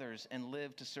serve others and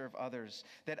live to serve others.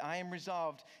 That I am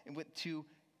resolved to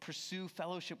pursue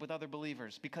fellowship with other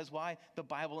believers. Because why? The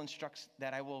Bible instructs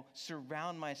that I will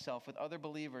surround myself with other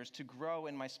believers to grow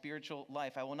in my spiritual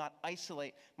life. I will not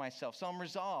isolate myself. So I'm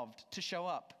resolved to show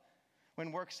up.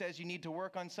 When work says you need to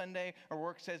work on Sunday, or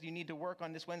work says you need to work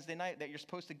on this Wednesday night, that you're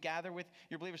supposed to gather with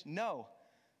your believers. No.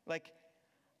 Like,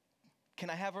 can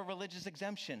I have a religious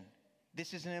exemption?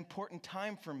 This is an important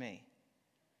time for me.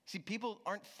 See, people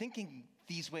aren't thinking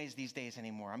these ways these days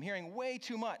anymore. I'm hearing way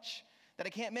too much that I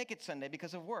can't make it Sunday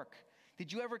because of work.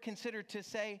 Did you ever consider to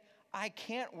say, I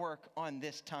can't work on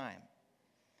this time?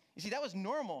 You see, that was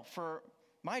normal for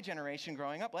my generation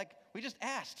growing up. Like, we just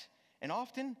asked, and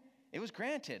often it was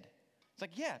granted. It's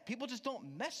like, yeah, people just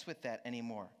don't mess with that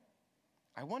anymore.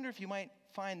 I wonder if you might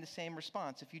find the same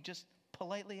response if you just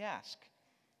politely ask.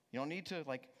 You don't need to,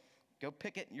 like, go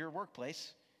picket your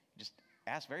workplace. Just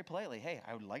ask very politely, hey,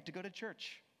 I would like to go to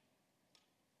church.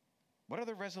 What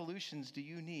other resolutions do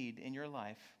you need in your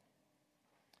life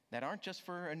that aren't just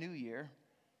for a new year,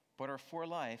 but are for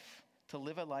life, to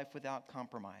live a life without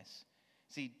compromise?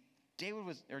 See, Daniel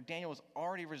was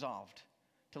already resolved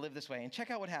to live this way. And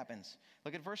check out what happens.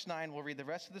 Look at verse 9. We'll read the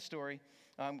rest of the story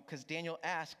because Daniel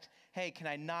asked, hey, can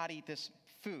I not eat this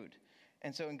food?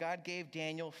 And God gave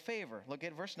Daniel favor. Look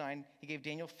at verse 9. He gave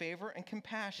Daniel favor and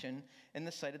compassion in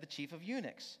the sight of the chief of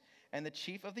eunuchs. And the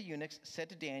chief of the eunuchs said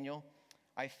to Daniel,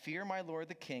 I fear my lord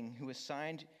the king, who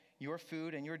assigned your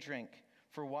food and your drink.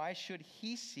 For why should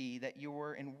he see that you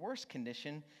were in worse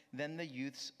condition than the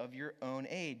youths of your own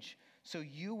age? So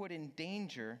you would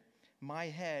endanger my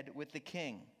head with the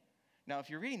king. Now, if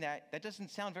you're reading that, that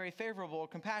doesn't sound very favorable or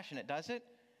compassionate, does it?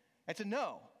 It's a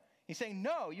no. He's saying,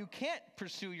 no, you can't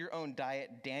pursue your own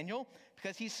diet, Daniel,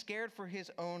 because he's scared for his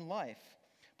own life.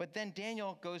 But then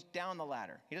Daniel goes down the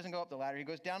ladder. He doesn't go up the ladder. He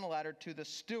goes down the ladder to the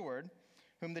steward,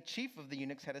 whom the chief of the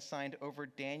eunuchs had assigned over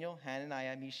Daniel,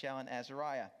 Hananiah, Mishael, and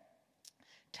Azariah.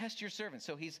 Test your servants.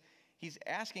 So he's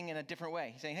asking in a different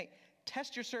way. He's saying, hey,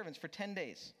 test your servants for 10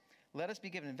 days. Let us be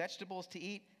given vegetables to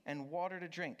eat and water to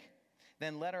drink.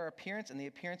 Then let our appearance and the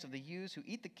appearance of the youths who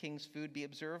eat the king's food be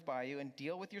observed by you, and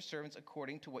deal with your servants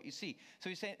according to what you see. So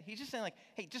he's just saying, like,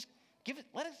 hey, just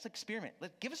let us experiment.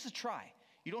 Give us a try.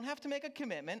 You don't have to make a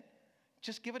commitment.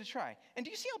 Just give it a try. And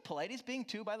do you see how polite he's being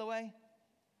too, by the way?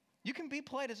 You can be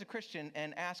polite as a Christian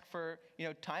and ask for,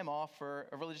 time off for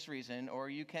a religious reason, or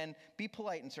you can be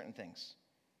polite in certain things.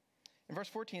 In verse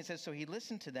 14, it says, so he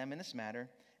listened to them in this matter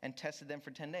and tested them for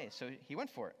 10 days. So he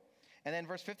went for it. And then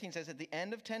verse 15 says, at the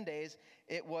end of 10 days,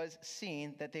 it was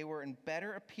seen that they were in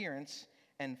better appearance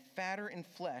and fatter in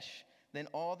flesh than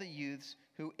all the youths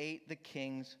who ate the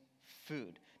king's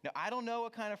food. Now, I don't know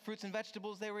what kind of fruits and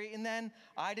vegetables they were eating then.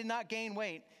 I did not gain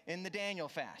weight in the Daniel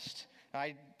fast.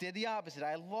 I did the opposite.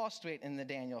 I lost weight in the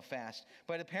Daniel fast.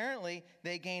 But apparently,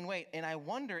 they gained weight. And I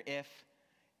wonder if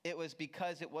it was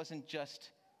because it wasn't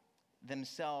just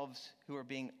themselves who were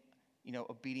being,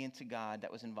 obedient to God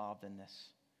that was involved in this.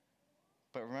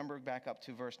 But remember back up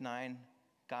to verse 9,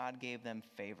 God gave them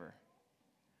favor.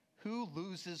 Who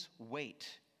loses weight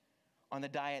on the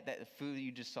diet, the food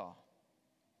you just saw?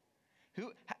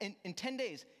 Who in 10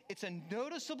 days, it's a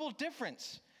noticeable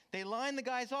difference. They line the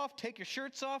guys off, take your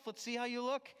shirts off, let's see how you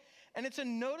look. And it's a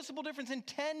noticeable difference in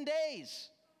 10 days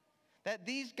that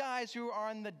these guys who are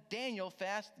on the Daniel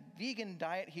fast, vegan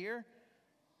diet here,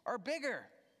 are bigger.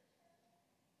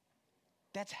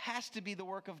 That has to be the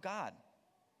work of God.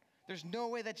 There's no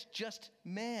way that's just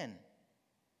man.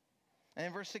 And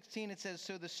in verse 16 it says,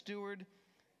 so the steward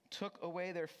took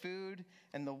away their food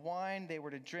and the wine they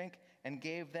were to drink, and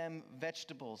gave them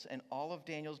vegetables, and all of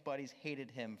Daniel's buddies hated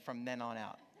him from then on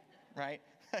out, right?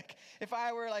 Like, if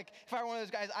I were one of those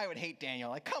guys, I would hate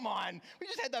Daniel. Like, come on, we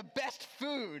just had the best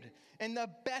food in the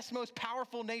best, most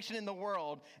powerful nation in the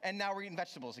world, and now we're eating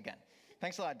vegetables again.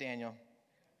 Thanks a lot, Daniel.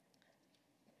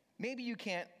 Maybe you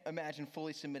can't imagine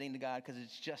fully submitting to God because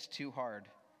it's just too hard.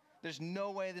 There's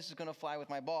no way this is going to fly with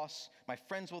my boss. My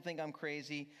friends will think I'm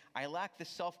crazy. I lack the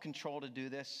self-control to do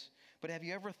this. But have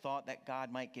you ever thought that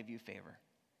God might give you favor?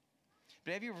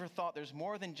 But have you ever thought there's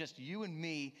more than just you and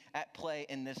me at play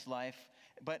in this life,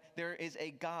 but there is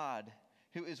a God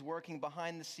who is working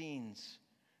behind the scenes,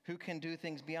 who can do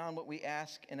things beyond what we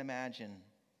ask and imagine?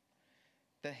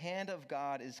 The hand of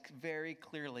God is very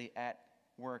clearly at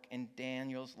work in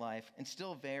Daniel's life, and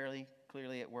still very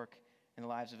clearly at work in the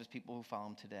lives of his people who follow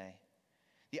him today.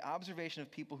 The observation of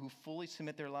people who fully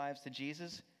submit their lives to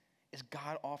Jesus is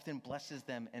God often blesses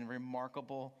them in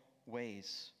remarkable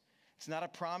ways. It's not a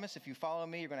promise. If you follow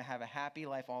me, you're going to have a happy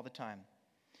life all the time.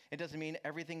 It doesn't mean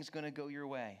everything's going to go your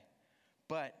way.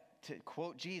 But to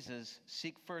quote Jesus,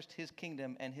 seek first his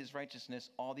kingdom and his righteousness,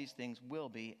 all these things will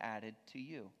be added to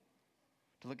you.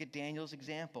 To look at Daniel's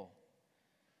example.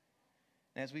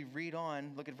 And as we read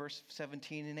on, look at verse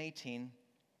 17 and 18,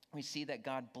 we see that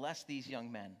God blessed these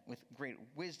young men with great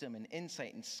wisdom and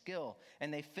insight and skill,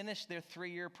 and they finished their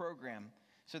 3-year program.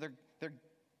 So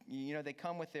they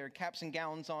come with their caps and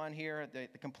gowns on here at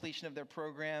the completion of their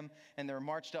program, and they're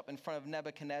marched up in front of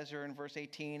Nebuchadnezzar in verse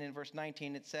 18. And verse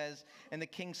 19 it says, and the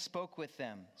king spoke with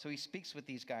them. So he speaks with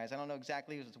these guys. I don't know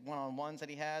exactly if it's one-on-ones that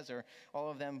he has or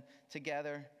all of them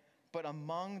together, but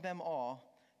among them all,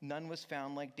 none was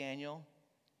found like Daniel,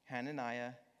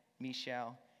 Hananiah,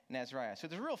 Mishael, and Azariah. So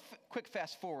there's a real quick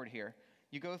fast forward here.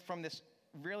 You go from this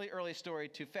really early story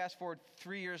to fast forward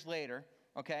 3 years later,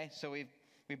 okay? So we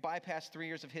bypassed 3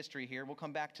 years of history here. We'll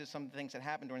come back to some of the things that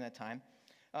happened during that time.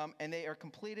 And they are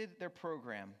completed their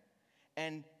program,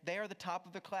 and they are the top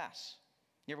of their class.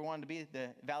 You ever wanted to be the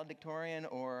valedictorian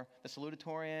or the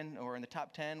salutatorian or in the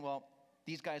top 10? Well,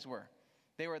 these guys were.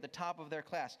 They were at the top of their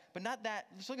class. But not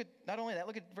only that,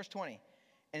 look at verse 20.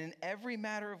 And in every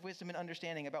matter of wisdom and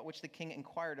understanding about which the king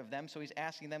inquired of them, so he's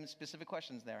asking them specific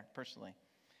questions there personally,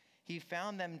 he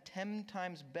found them 10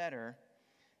 times better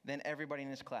than everybody in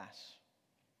his class.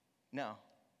 No.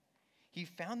 He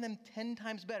found them 10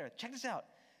 times better. Check this out.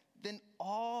 Than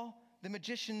all the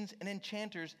magicians and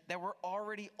enchanters that were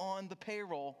already on the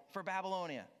payroll for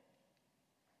Babylonia.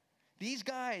 These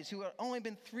guys who had only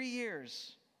been 3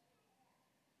 years,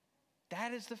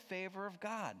 that is the favor of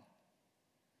God.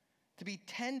 To be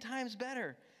 10 times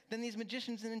better than these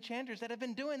magicians and enchanters that have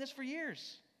been doing this for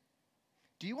years.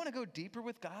 Do you want to go deeper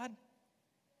with God?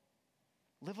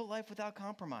 Live a life without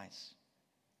compromise.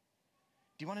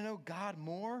 Do you want to know God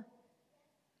more?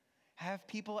 Have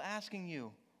people asking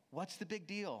you, what's the big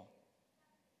deal?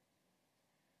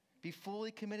 Be fully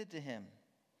committed to him.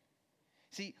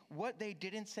 See, what they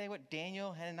didn't say, what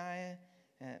Daniel, Hananiah,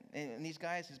 and these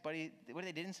guys, his buddy, what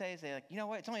they didn't say is they're like, you know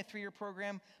what, it's only a 3-year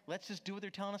program. Let's just do what they're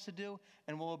telling us to do,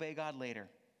 and we'll obey God later.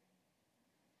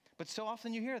 But so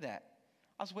often you hear that.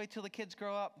 I'll just wait till the kids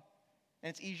grow up,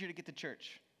 and it's easier to get to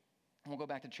church. And we'll go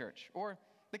back to church. Or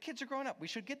the kids are growing up. We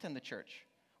should get them to church.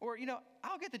 Or,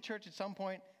 I'll get to church at some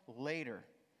point later.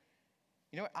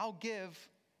 You know what, I'll give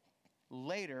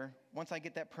later once I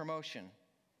get that promotion.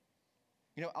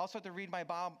 I'll start to read my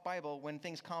Bible when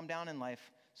things calm down in life.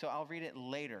 So I'll read it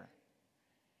later.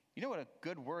 You know what a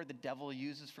good word the devil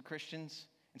uses for Christians?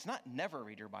 It's not never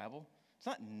read your Bible. It's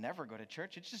not never go to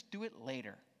church. It's just do it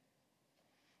later.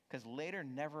 Because later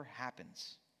never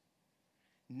happens.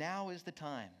 Now is the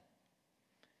time.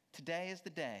 Today is the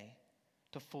day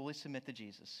to fully submit to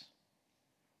Jesus.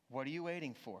 What are you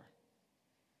waiting for?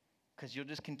 Because you'll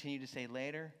just continue to say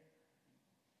later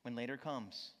when later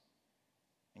comes.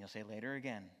 And you'll say later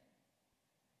again.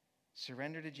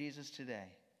 Surrender to Jesus today.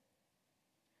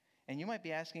 And you might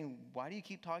be asking, why do you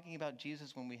keep talking about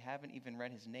Jesus when we haven't even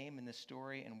read his name in this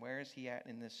story, and where is he at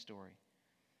in this story?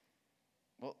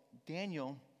 Well,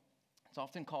 Daniel, it's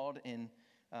often called in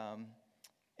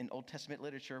Old Testament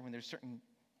literature, when there's certain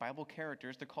Bible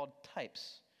characters, they're called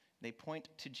types. They point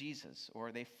to Jesus,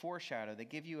 or they foreshadow, they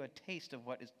give you a taste of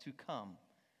what is to come.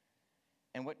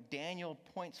 And what Daniel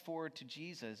points forward to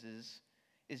Jesus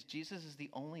is Jesus is the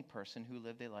only person who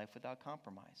lived a life without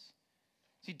compromise.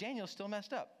 See, Daniel's still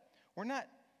messed up.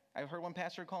 I've heard one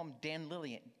pastor call them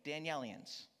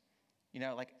Danielians.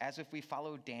 Like as if we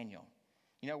follow Daniel.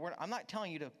 I'm not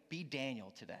telling you to be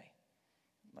Daniel today.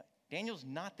 Daniel's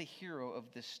not the hero of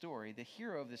this story. The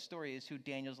hero of this story is who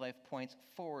Daniel's life points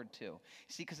forward to.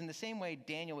 See, because in the same way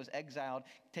Daniel was exiled,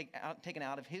 taken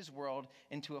out of his world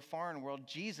into a foreign world,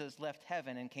 Jesus left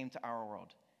heaven and came to our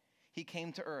world. He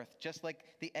came to earth, just like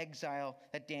the exile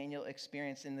that Daniel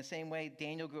experienced. In the same way,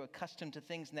 Daniel grew accustomed to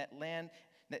things in that land,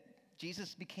 that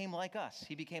Jesus became like us.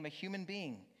 He became a human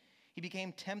being. He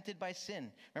became tempted by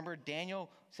sin. Remember, Daniel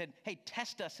said, hey,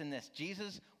 test us in this.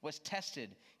 Jesus was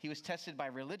tested. He was tested by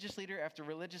religious leader after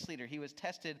religious leader. He was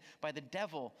tested by the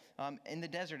devil in the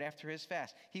desert after his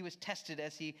fast. He was tested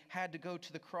as he had to go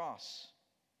to the cross.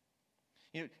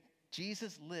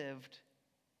 Jesus lived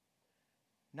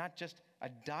not just a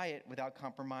diet without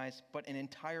compromise, but an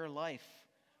entire life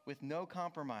with no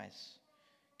compromise.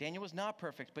 Daniel was not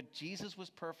perfect, but Jesus was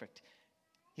perfect.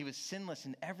 He was sinless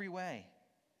in every way.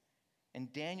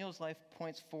 And Daniel's life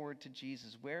points forward to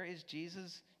Jesus. Where is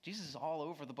Jesus? Jesus is all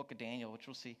over the book of Daniel, which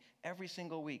we'll see every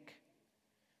single week.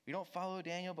 We don't follow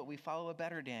Daniel, but we follow a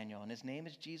better Daniel, and his name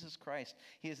is Jesus Christ.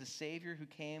 He is the Savior who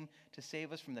came to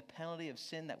save us from the penalty of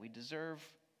sin that we deserve.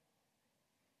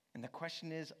 And the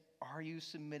question is, are you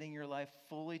submitting your life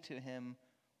fully to him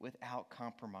without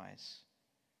compromise?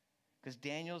 Because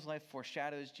Daniel's life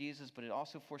foreshadows Jesus, but it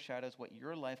also foreshadows what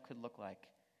your life could look like.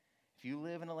 If you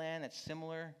live in a land that's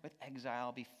similar with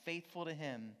exile, be faithful to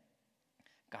him.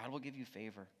 God will give you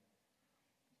favor.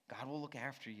 God will look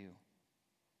after you.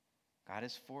 God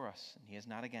is for us, and he is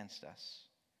not against us.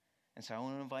 And so I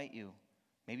want to invite you,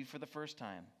 maybe for the first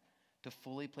time, to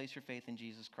fully place your faith in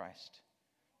Jesus Christ,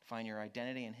 to find your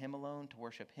identity in him alone, to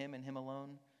worship him and him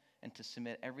alone, and to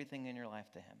submit everything in your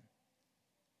life to him.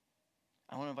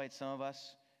 I want to invite some of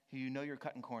us who you're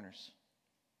cutting corners.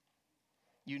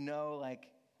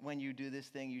 When you do this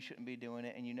thing, you shouldn't be doing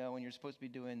it. And when you're supposed to be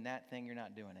doing that thing, you're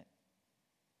not doing it.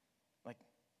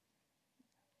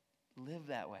 Live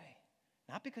that way.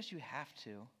 Not because you have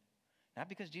to. Not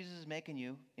because Jesus is making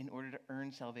you in order to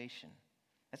earn salvation.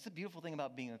 That's the beautiful thing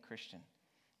about being a Christian.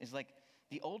 Is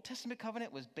the Old Testament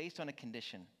covenant was based on a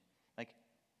condition.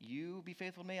 You be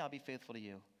faithful to me, I'll be faithful to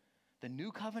you. The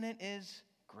new covenant is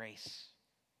grace.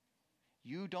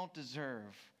 You don't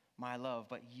deserve my love,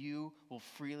 but you will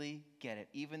freely get it.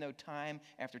 Even though time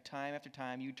after time after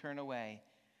time you turn away,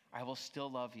 I will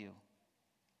still love you.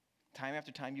 Time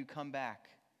after time you come back,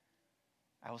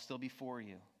 I will still be for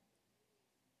you.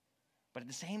 But at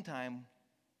the same time,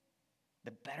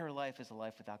 the better life is a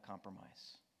life without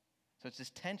compromise. So it's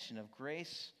this tension of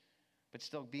grace, but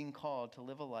still being called to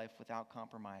live a life without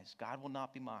compromise. God will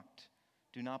not be mocked.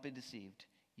 Do not be deceived.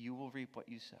 You will reap what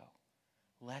you sow.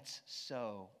 Let's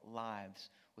sow lives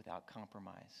without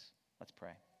compromise. Let's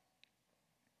pray.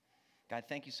 God,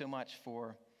 thank you so much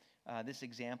for this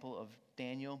example of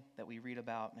Daniel that we read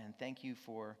about, and thank you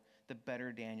for the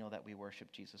better Daniel that we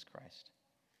worship, Jesus Christ.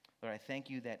 Lord, I thank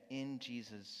you that in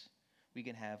Jesus we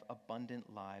can have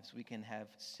abundant lives. We can have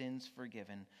sins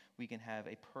forgiven. We can have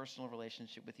a personal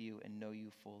relationship with you and know you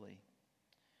fully.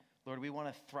 Lord, we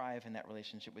want to thrive in that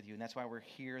relationship with you, and that's why we're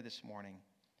here this morning.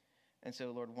 And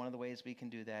so, Lord, one of the ways we can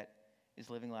do that is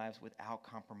living lives without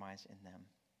compromise in them.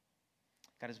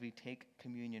 God, as we take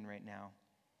communion right now,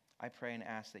 I pray and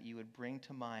ask that you would bring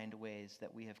to mind ways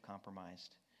that we have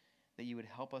compromised, that you would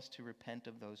help us to repent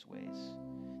of those ways,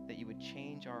 that you would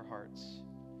change our hearts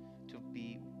to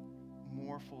be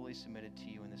more fully submitted to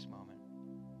you in this moment.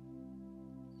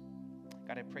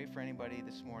 God, I pray for anybody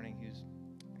this morning who's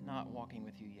not walking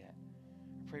with you yet.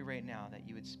 I pray right now that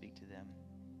you would speak to them,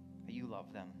 that you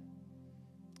love them,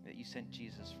 that you sent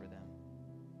Jesus for them,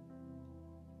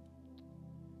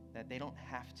 that they don't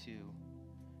have to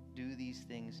do these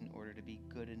things in order to be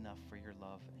good enough for your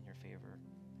love and your favor,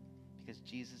 because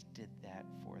Jesus did that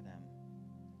for them.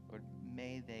 Lord,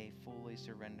 may they fully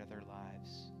surrender their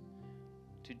lives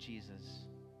to Jesus.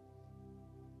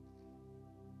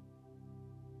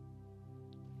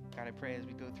 God, I pray as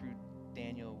we go through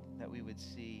Daniel that we would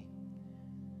see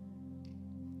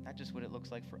not just what it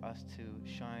looks like for us to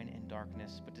shine in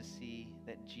darkness, but to see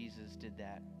that Jesus did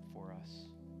that for us,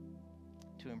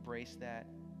 to embrace that,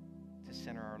 to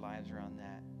center our lives around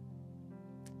that,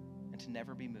 and to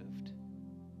never be moved.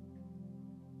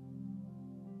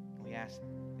 And we ask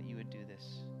that you would do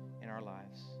this in our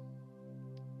lives.